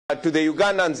To the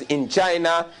Ugandans in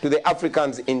China, to the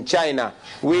Africans in China,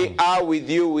 we are with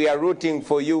you, we are rooting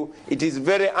for you. It is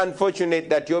very unfortunate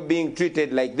that you're being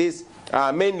treated like this,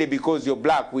 mainly because you're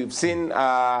black. We've seen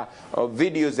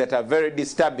videos that are very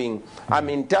disturbing. I'm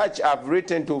in touch, I've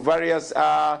written to various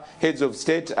heads of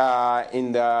state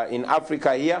in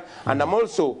Africa here, and I'm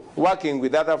also working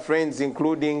with other friends,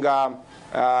 including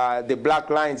the Black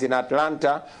Lions in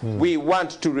Atlanta. We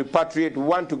want to repatriate, we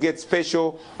want to get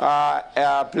special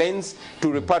planes to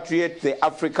repatriate the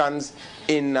Africans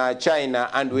in China,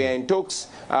 and we are in talks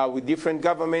with different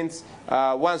governments.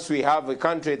 Once we have a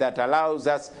country that allows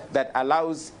us, that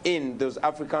allows in those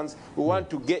Africans, we want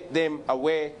to get them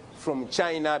away from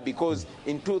China, because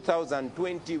in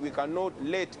 2020 we cannot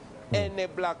let any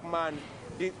black man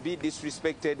be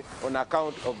disrespected on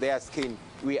account of their skin.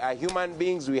 We are human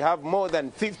beings. We have more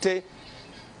than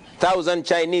 50,000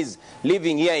 Chinese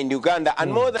living here in Uganda,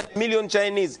 and more than 1 million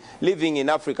Chinese living in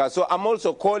Africa. So I'm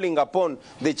also calling upon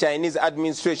the Chinese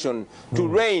administration to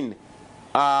rein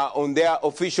on their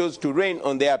officials, to rein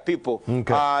on their people.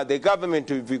 The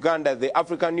government of Uganda, the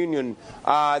African Union,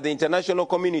 the international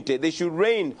community, they should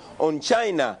rein on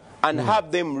China and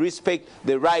have them respect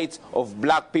the rights of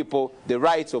black people, the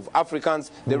rights of Africans,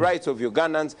 the rights of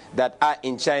Ugandans that are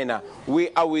in China.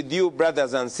 We are with you,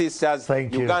 brothers and sisters.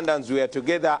 Thank you. Ugandans, we are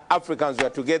together. Africans, we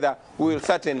are together. We will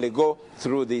certainly go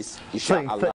through this, inshallah.